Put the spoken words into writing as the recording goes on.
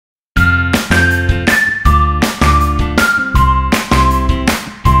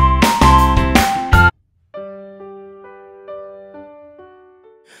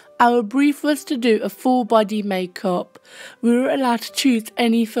Our brief was to do a full body makeup. We were allowed to choose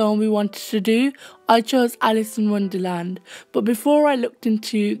any film we wanted to do. I chose Alice in Wonderland, but before I looked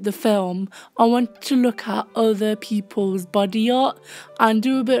into the film, I wanted to look at other people's body art and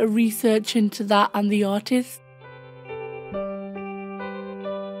do a bit of research into that and the artists.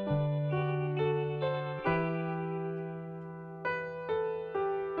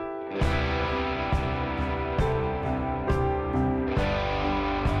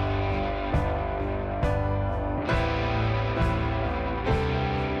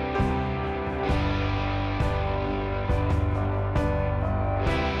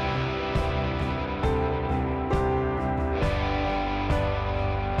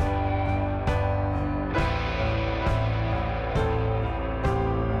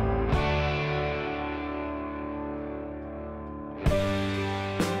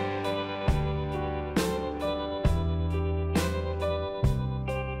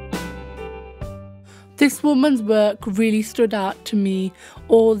 This woman's work really stood out to me.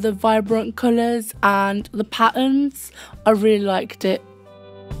 All the vibrant colours and the patterns, I really liked it.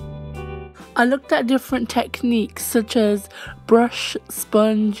 I looked at different techniques such as brush,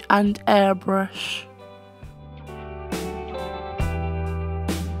 sponge and airbrush.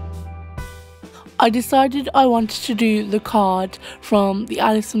 I decided I wanted to do the card from the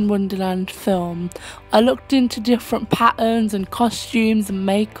Alice in Wonderland film. I looked into different patterns and costumes and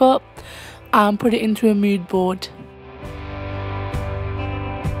makeup and put it into a mood board.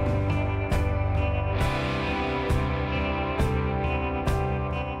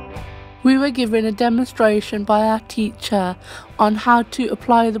 We were given a demonstration by our teacher on how to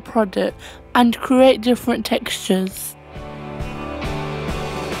apply the product and create different textures.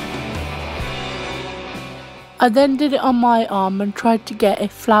 I then did it on my arm and tried to get a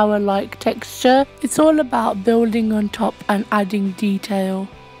flower-like texture. It's all about building on top and adding detail.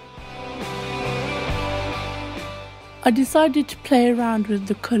 I decided to play around with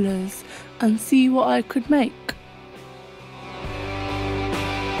the colours and see what I could make.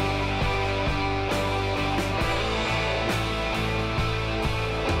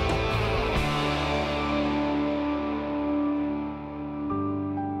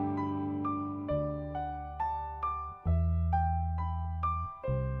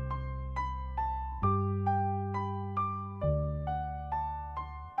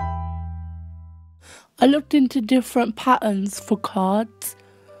 I looked into different patterns for cards.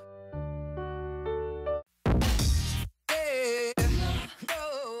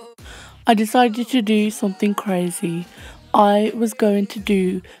 I decided to do something crazy. I was going to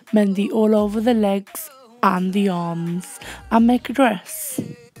do mehndi all over the legs and the arms and make a dress.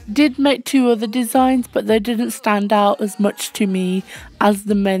 Did make 2 other designs, but they didn't stand out as much to me as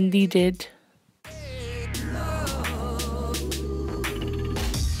the mehndi did.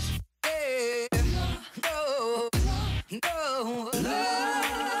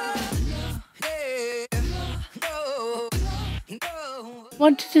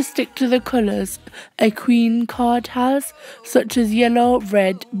 Wanted to stick to the colours a queen card has, such as yellow,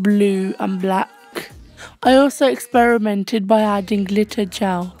 red, blue and black. I also experimented by adding glitter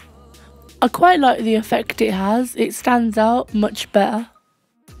gel. I quite like the effect it has, it stands out much better.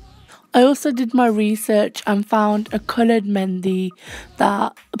 I also did my research and found a coloured mehndi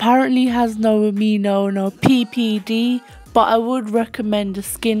that apparently has no amino, no PPD, but I would recommend a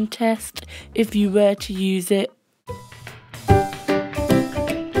skin test if you were to use it.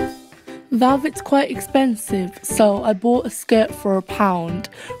 Velvet's quite expensive, so I bought a skirt for £1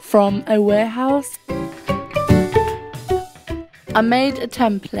 from a warehouse. I made a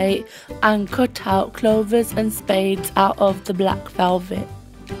template and cut out clovers and spades out of the black velvet.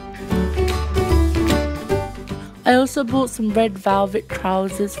 I also bought some red velvet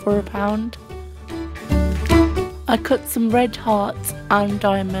trousers for £1. I cut some red hearts and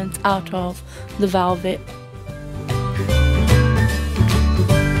diamonds out of the velvet.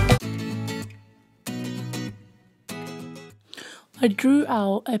 I drew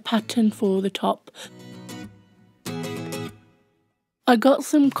out a pattern for the top. I got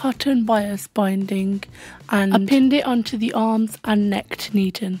some cotton bias binding and I pinned it onto the arms and neck to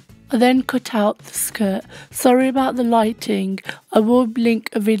neaten. I then cut out the skirt. Sorry about the lighting, I will link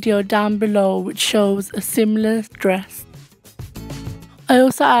a video down below which shows a similar dress. I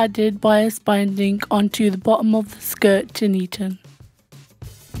also added bias binding onto the bottom of the skirt to neaten.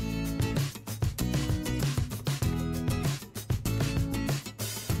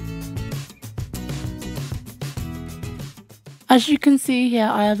 As you can see here,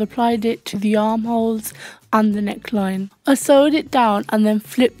 I have applied it to the armholes and the neckline. I sewed it down and then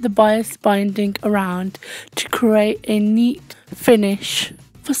flipped the bias binding around to create a neat finish.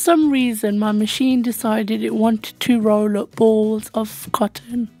 For some reason, my machine decided it wanted to roll up balls of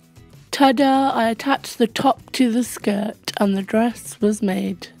cotton. Ta-da! I attached the top to the skirt and the dress was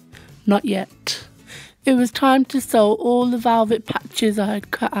made. Not yet. It was time to sew all the velvet patches I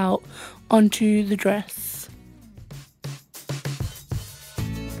had cut out onto the dress.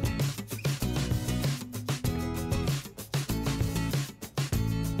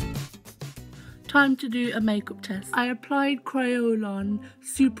 Time to do a makeup test. I applied Crayolan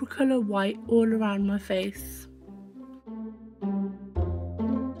Super Colour White all around my face. I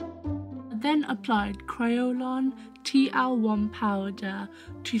then applied Crayolan TL1 powder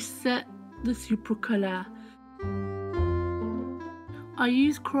to set the super colour. I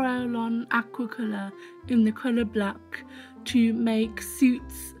used Crayolan Aqua Colour in the colour black to make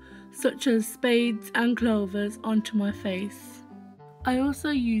suits such as spades and clovers onto my face. I also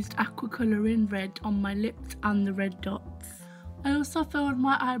used aqua colour in red on my lips and the red dots. I also filled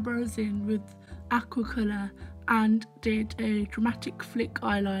my eyebrows in with aqua colour and did a dramatic flick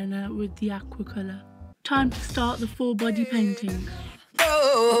eyeliner with the aqua colour. Time to start the full body painting.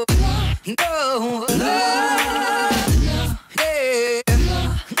 Go, go,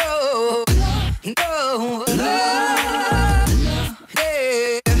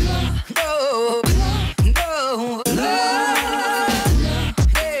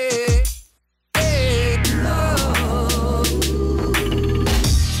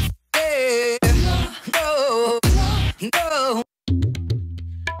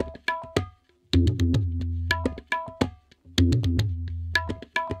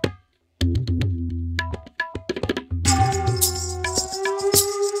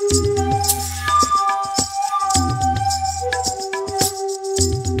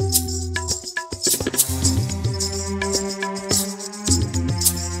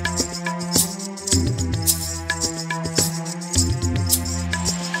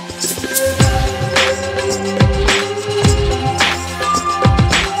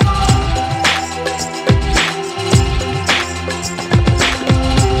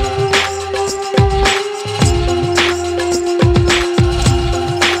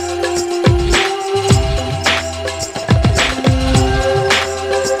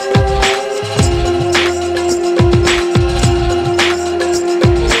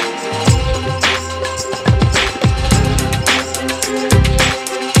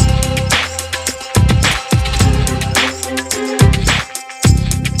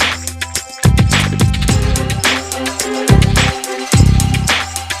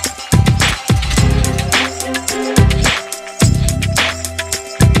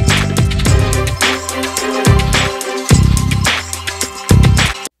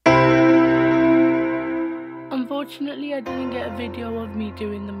 Unfortunately, I didn't get a video of me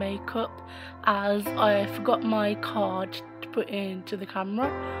doing the makeup as I forgot my card to put into the camera,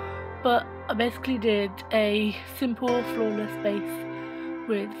 but I basically did a simple flawless base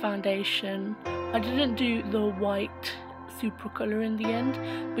with foundation. I didn't do the white super colour in the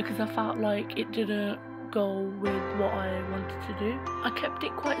end because I felt like it didn't go with what I wanted to do. I kept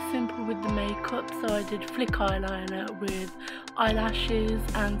it quite simple with the makeup, so I did flick eyeliner with eyelashes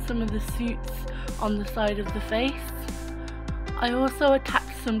and some of the suits on the side of the face. I also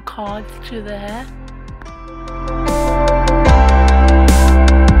attached some cards to the hair.